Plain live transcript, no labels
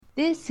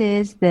This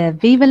is the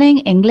Vivaling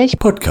English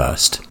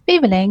podcast.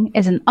 Vivaling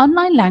is an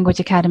online language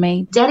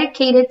academy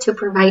dedicated to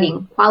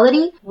providing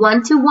quality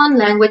one-to-one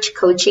language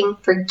coaching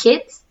for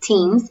kids,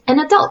 teens, and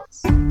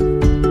adults.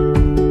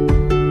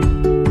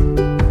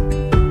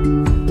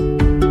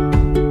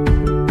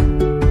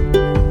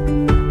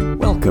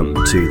 Welcome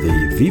to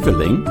the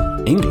Vivaling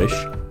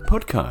English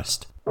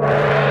podcast.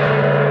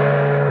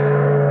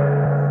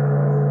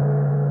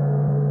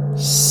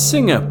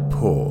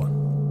 Singapore.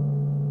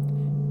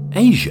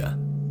 Asia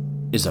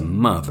is a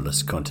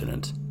marvellous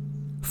continent,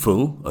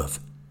 full of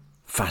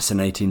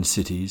fascinating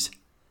cities,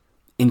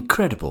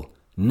 incredible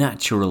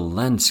natural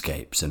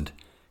landscapes and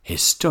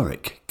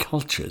historic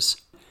cultures.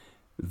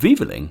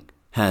 Vivaling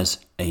has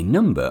a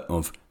number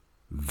of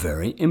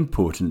very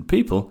important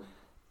people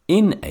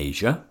in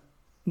Asia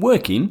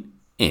working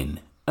in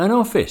an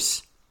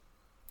office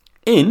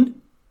in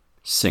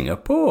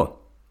Singapore.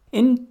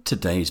 In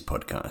today's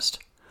podcast,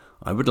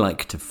 I would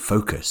like to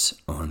focus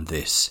on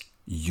this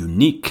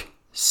unique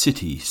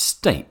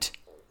city-state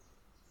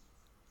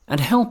and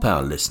help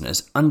our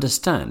listeners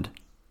understand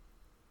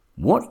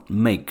what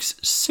makes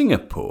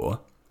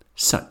Singapore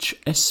such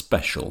a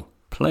special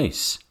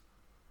place.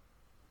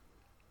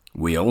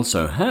 We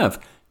also have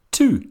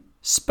two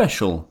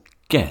special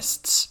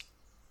guests,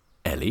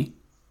 Ellie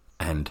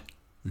and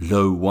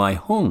Lo Wai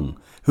Hong,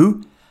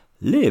 who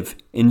live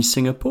in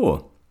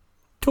Singapore,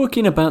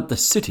 talking about the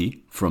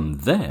city from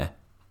their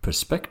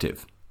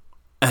perspective.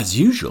 As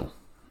usual,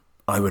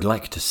 I would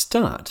like to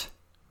start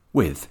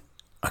with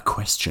a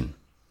question.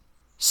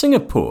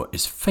 Singapore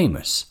is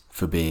famous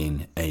for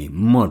being a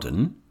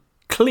modern,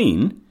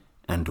 clean,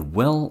 and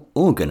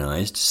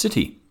well-organized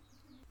city.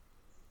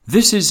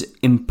 This is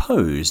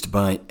imposed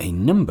by a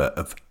number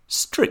of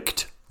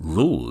strict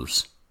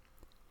rules.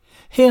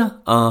 Here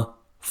are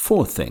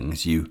 4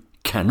 things you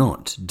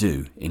cannot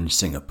do in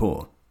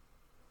Singapore,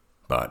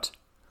 but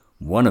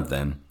one of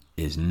them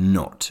is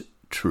not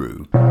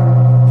true.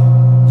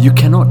 You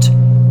cannot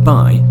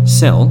buy,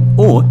 sell,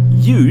 or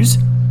use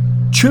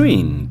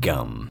chewing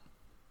gum.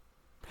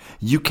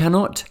 You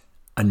cannot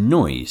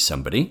annoy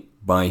somebody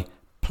by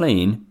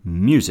playing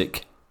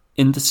music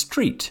in the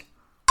street.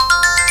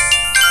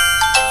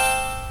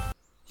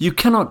 You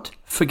cannot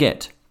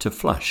forget to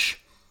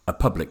flush a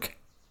public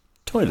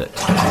toilet.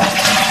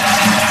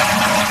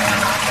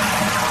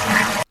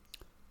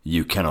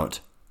 You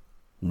cannot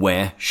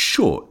wear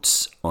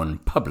shorts on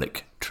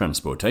public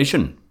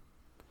transportation.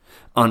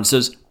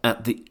 Answers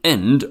at the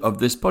end of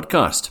this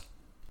podcast.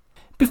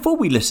 Before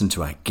we listen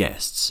to our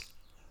guests,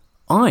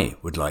 I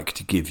would like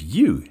to give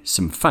you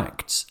some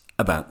facts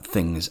about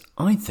things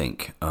I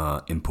think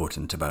are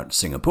important about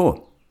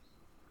Singapore.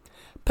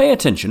 Pay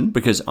attention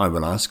because I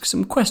will ask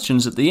some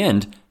questions at the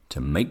end to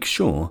make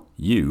sure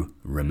you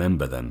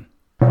remember them.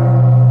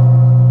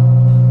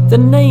 The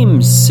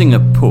name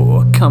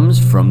Singapore comes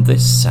from the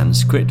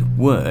Sanskrit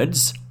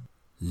words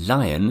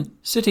Lion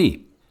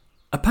City.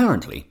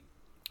 Apparently,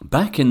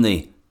 back in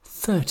the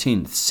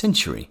 13th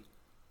century,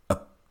 a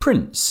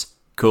prince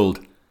called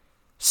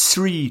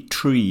Sri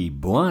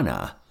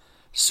Tribuana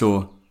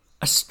saw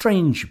a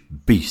strange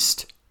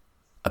beast,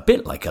 a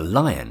bit like a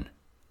lion.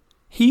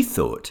 He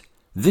thought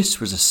this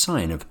was a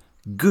sign of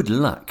good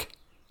luck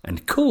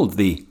and called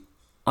the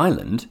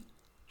island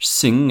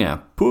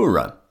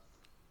Singapura.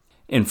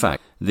 In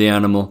fact, the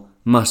animal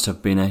must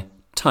have been a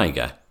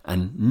tiger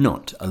and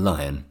not a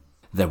lion.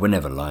 There were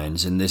never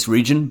lions in this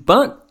region,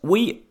 but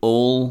we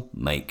all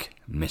make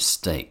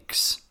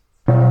mistakes.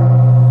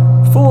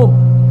 For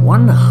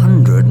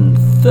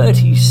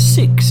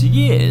 136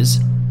 years,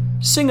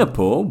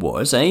 Singapore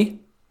was a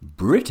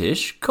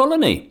British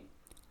colony.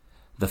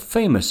 The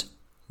famous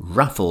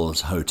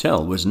Raffles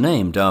Hotel was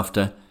named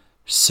after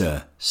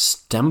Sir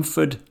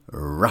Stamford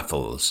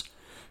Raffles,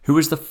 who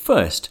was the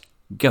first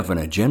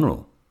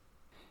Governor-General.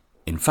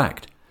 In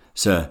fact,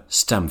 Sir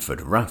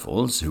Stamford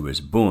Raffles, who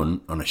was born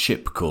on a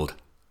ship called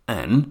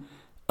Anne,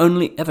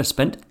 only ever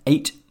spent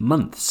 8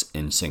 months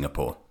in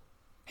Singapore.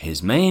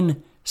 His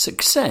main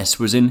success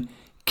was in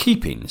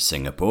keeping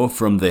Singapore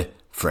from the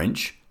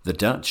French, the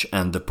Dutch,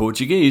 and the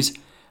Portuguese,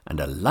 and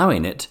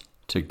allowing it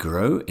to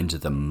grow into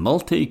the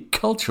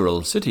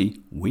multicultural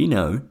city we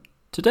know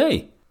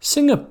today.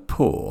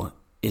 Singapore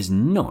is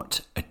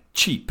not a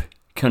cheap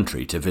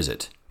country to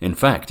visit. In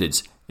fact,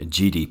 its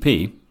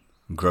GDP,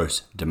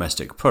 gross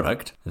domestic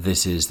product,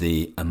 this is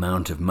the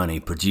amount of money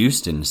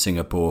produced in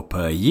Singapore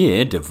per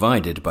year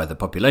divided by the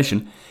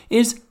population,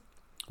 is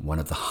one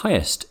of the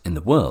highest in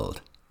the world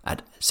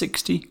at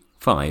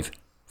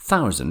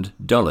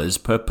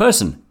 $65,000 per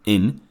person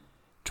in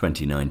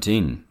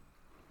 2019.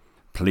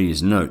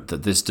 Please note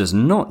that this does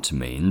not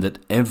mean that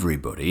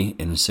everybody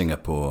in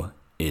Singapore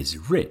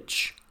is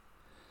rich.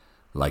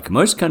 Like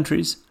most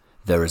countries,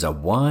 there is a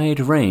wide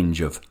range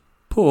of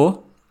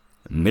poor,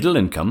 middle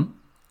income,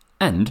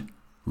 and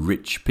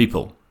rich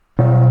people.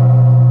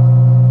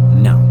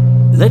 Now,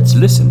 let's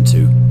listen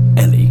to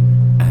Ellie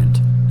and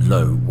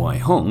Lo Wai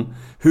Hong,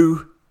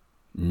 who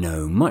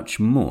know much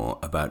more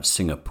about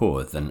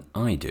Singapore than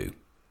I do.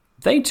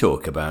 They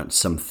talk about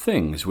some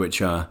things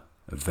which are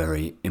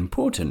very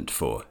important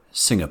for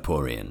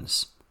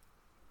Singaporeans.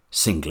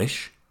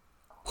 Singlish,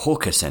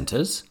 hawker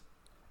centres,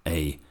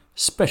 a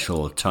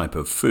special type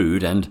of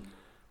food, and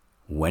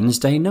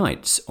Wednesday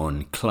nights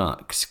on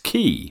Clark's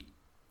Quay.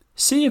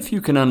 See if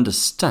you can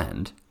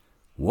understand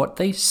what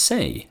they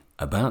say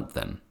about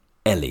them.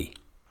 Ellie.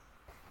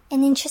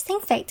 An interesting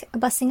fact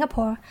about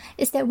Singapore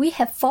is that we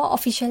have 4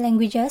 official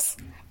languages: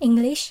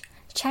 English,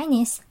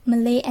 Chinese,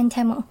 Malay and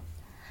Tamil.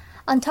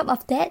 On top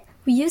of that,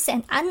 we use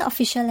an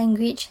unofficial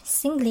language,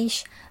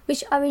 Singlish,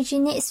 which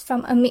originates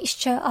from a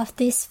mixture of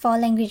these 4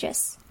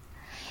 languages.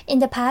 In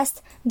the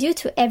past, due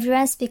to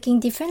everyone speaking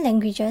different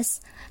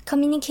languages,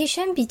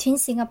 communication between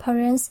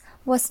Singaporeans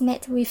was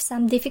met with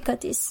some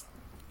difficulties.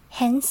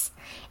 Hence,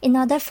 in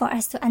order for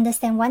us to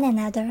understand one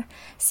another,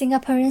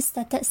 Singaporeans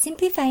started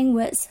simplifying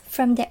words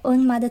from their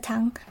own mother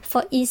tongue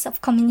for ease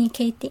of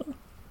communicating.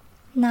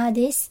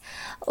 Nowadays,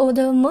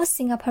 although most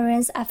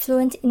Singaporeans are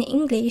fluent in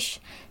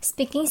English,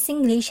 speaking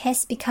Singlish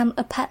has become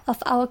a part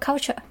of our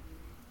culture.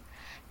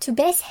 To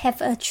best have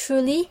a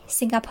truly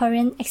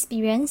Singaporean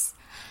experience,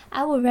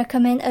 I would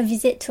recommend a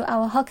visit to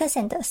our hawker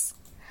centres.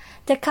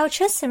 The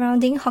culture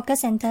surrounding hawker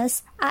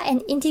centres are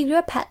an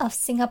integral part of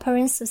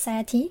Singaporean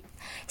society,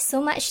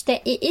 so much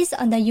that it is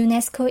on the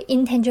UNESCO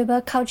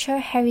Intangible Cultural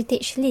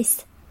Heritage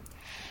list.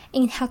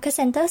 In hawker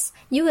centres,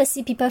 you will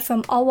see people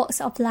from all walks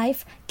of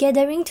life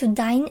gathering to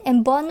dine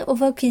and bond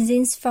over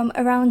cuisines from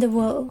around the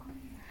world.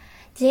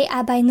 They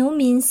are by no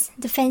means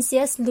the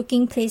fanciest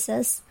looking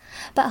places,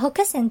 but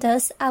hawker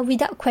centres are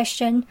without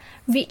question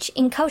rich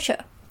in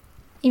culture.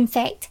 In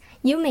fact,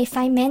 you may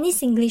find many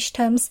Singlish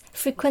terms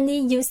frequently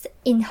used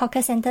in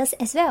hawker centres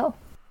as well.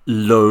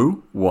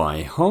 Lo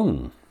Wai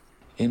Hong.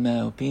 In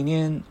my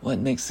opinion, what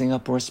makes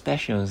Singapore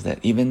special is that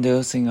even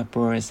though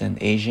Singapore is an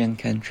Asian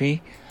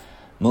country,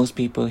 most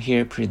people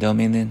here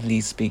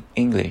predominantly speak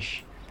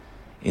English.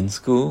 In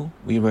school,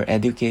 we were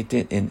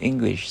educated in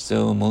English,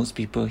 so most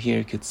people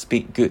here could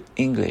speak good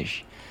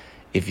English.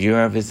 If you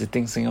are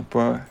visiting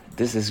Singapore,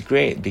 this is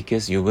great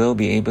because you will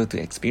be able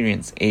to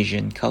experience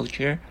Asian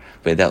culture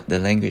without the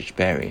language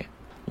barrier.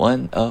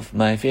 One of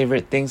my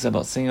favorite things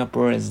about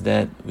Singapore is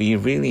that we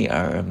really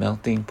are a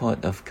melting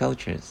pot of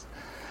cultures.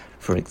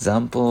 For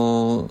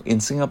example, in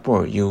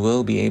Singapore, you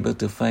will be able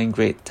to find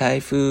great Thai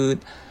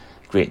food,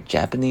 great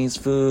Japanese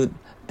food,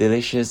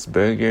 delicious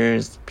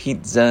burgers,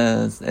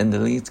 pizzas, and the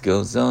list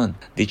goes on.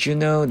 Did you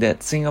know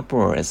that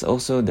Singapore is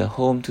also the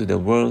home to the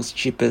world's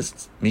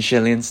cheapest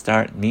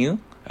Michelin-starred meal?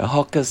 A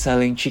hawker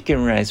selling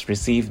chicken rice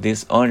received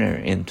this honor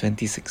in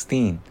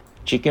 2016.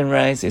 Chicken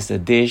rice is a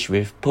dish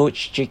with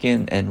poached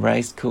chicken and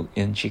rice cooked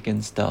in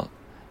chicken stock.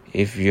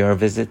 If you are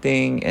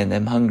visiting and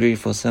am hungry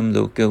for some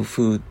local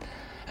food,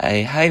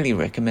 I highly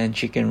recommend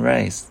chicken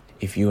rice.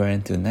 If you are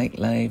into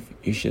nightlife,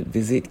 you should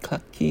visit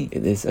Clarke Quay.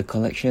 It is a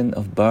collection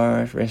of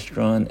bars,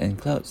 restaurants, and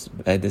clubs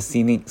by the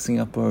scenic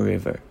Singapore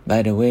River.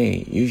 By the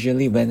way,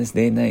 usually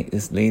Wednesday night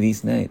is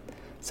ladies' night,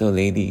 so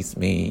ladies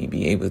may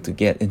be able to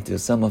get into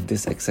some of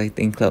these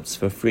exciting clubs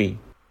for free.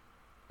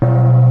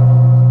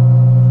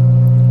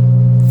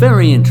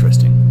 Very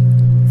interesting.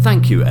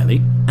 Thank you,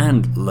 Ellie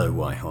and Lo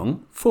Wai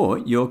Hong, for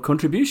your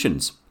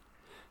contributions.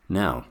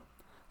 Now,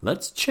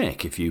 let's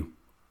check if you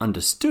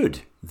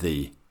understood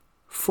the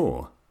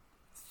 4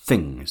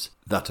 things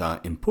that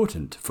are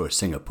important for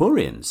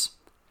Singaporeans.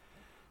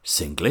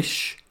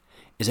 Singlish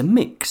is a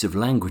mix of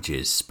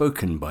languages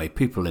spoken by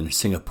people in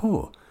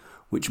Singapore,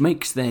 which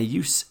makes their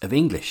use of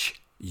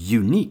English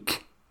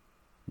unique.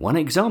 One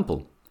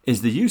example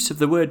is the use of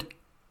the word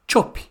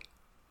chop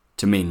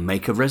to mean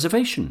make a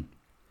reservation.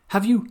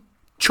 Have you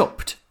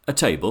chopped a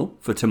table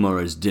for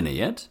tomorrow's dinner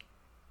yet?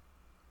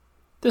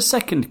 The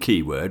second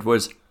key word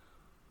was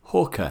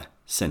hawker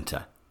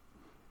centre.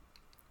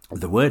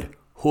 The word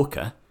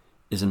hawker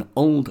is an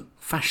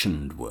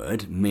old-fashioned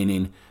word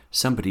meaning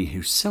somebody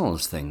who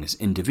sells things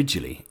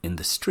individually in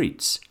the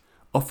streets,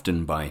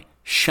 often by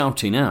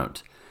shouting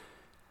out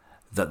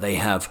that they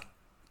have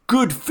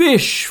good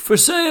fish for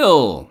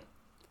sale.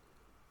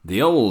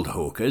 The old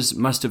hawkers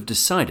must have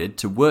decided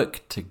to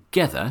work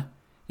together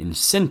in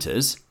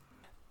centres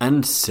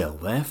and sell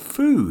their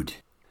food.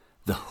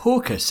 The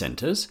hawker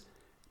centres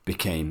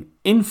became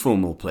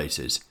informal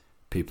places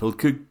people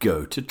could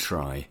go to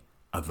try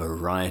a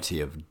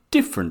variety of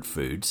different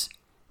foods.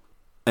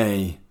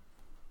 A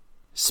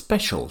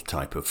special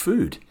type of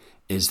food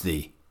is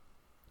the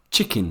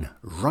chicken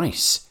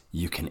rice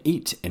you can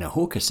eat in a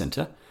hawker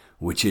centre,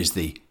 which is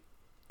the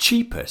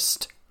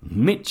cheapest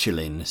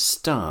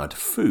Michelin-starred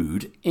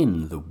food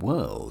in the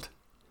world.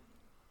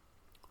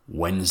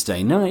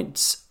 Wednesday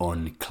nights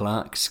on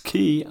Clark's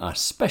Quay are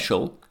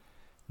special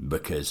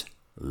because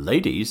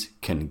ladies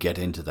can get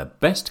into the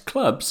best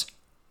clubs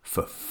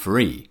for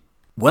free.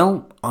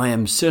 Well, I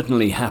am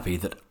certainly happy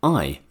that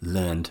I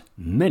learned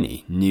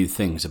many new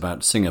things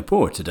about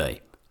Singapore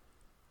today.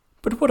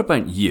 But what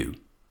about you?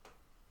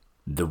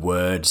 The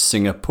word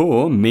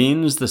Singapore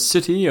means the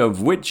city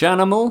of which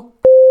animal?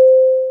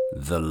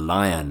 The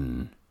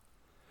lion.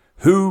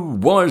 Who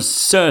was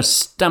Sir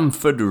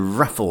Stamford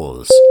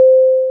Raffles?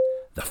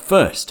 The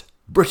first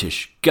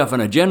British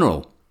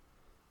Governor-General.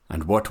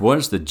 And what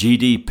was the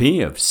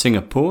GDP of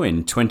Singapore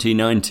in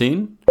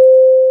 2019?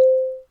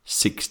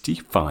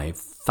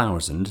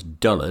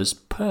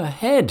 $65,000 per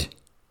head.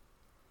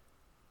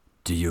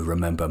 Do you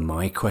remember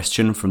my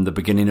question from the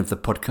beginning of the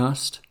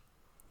podcast?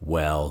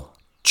 Well,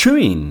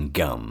 chewing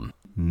gum,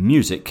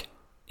 music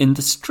in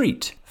the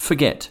street,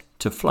 forget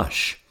to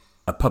flush,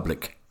 a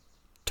public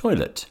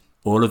toilet.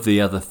 All of the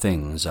other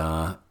things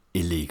are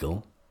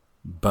illegal,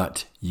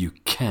 but you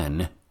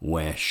can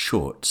wear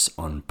shorts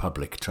on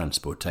public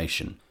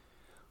transportation,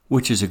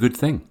 which is a good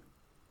thing,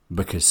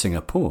 because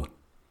Singapore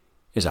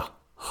is a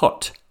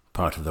hot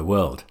part of the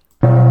world.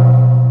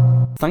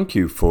 Thank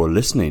you for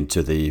listening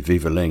to the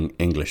Viva Ling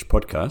English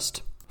podcast.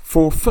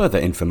 For further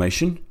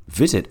information,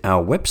 visit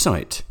our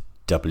website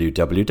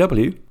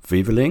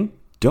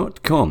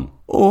www.vivaling.com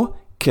or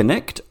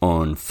connect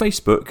on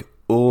Facebook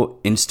or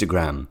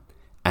Instagram.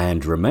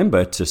 And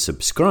remember to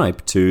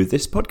subscribe to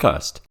this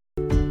podcast.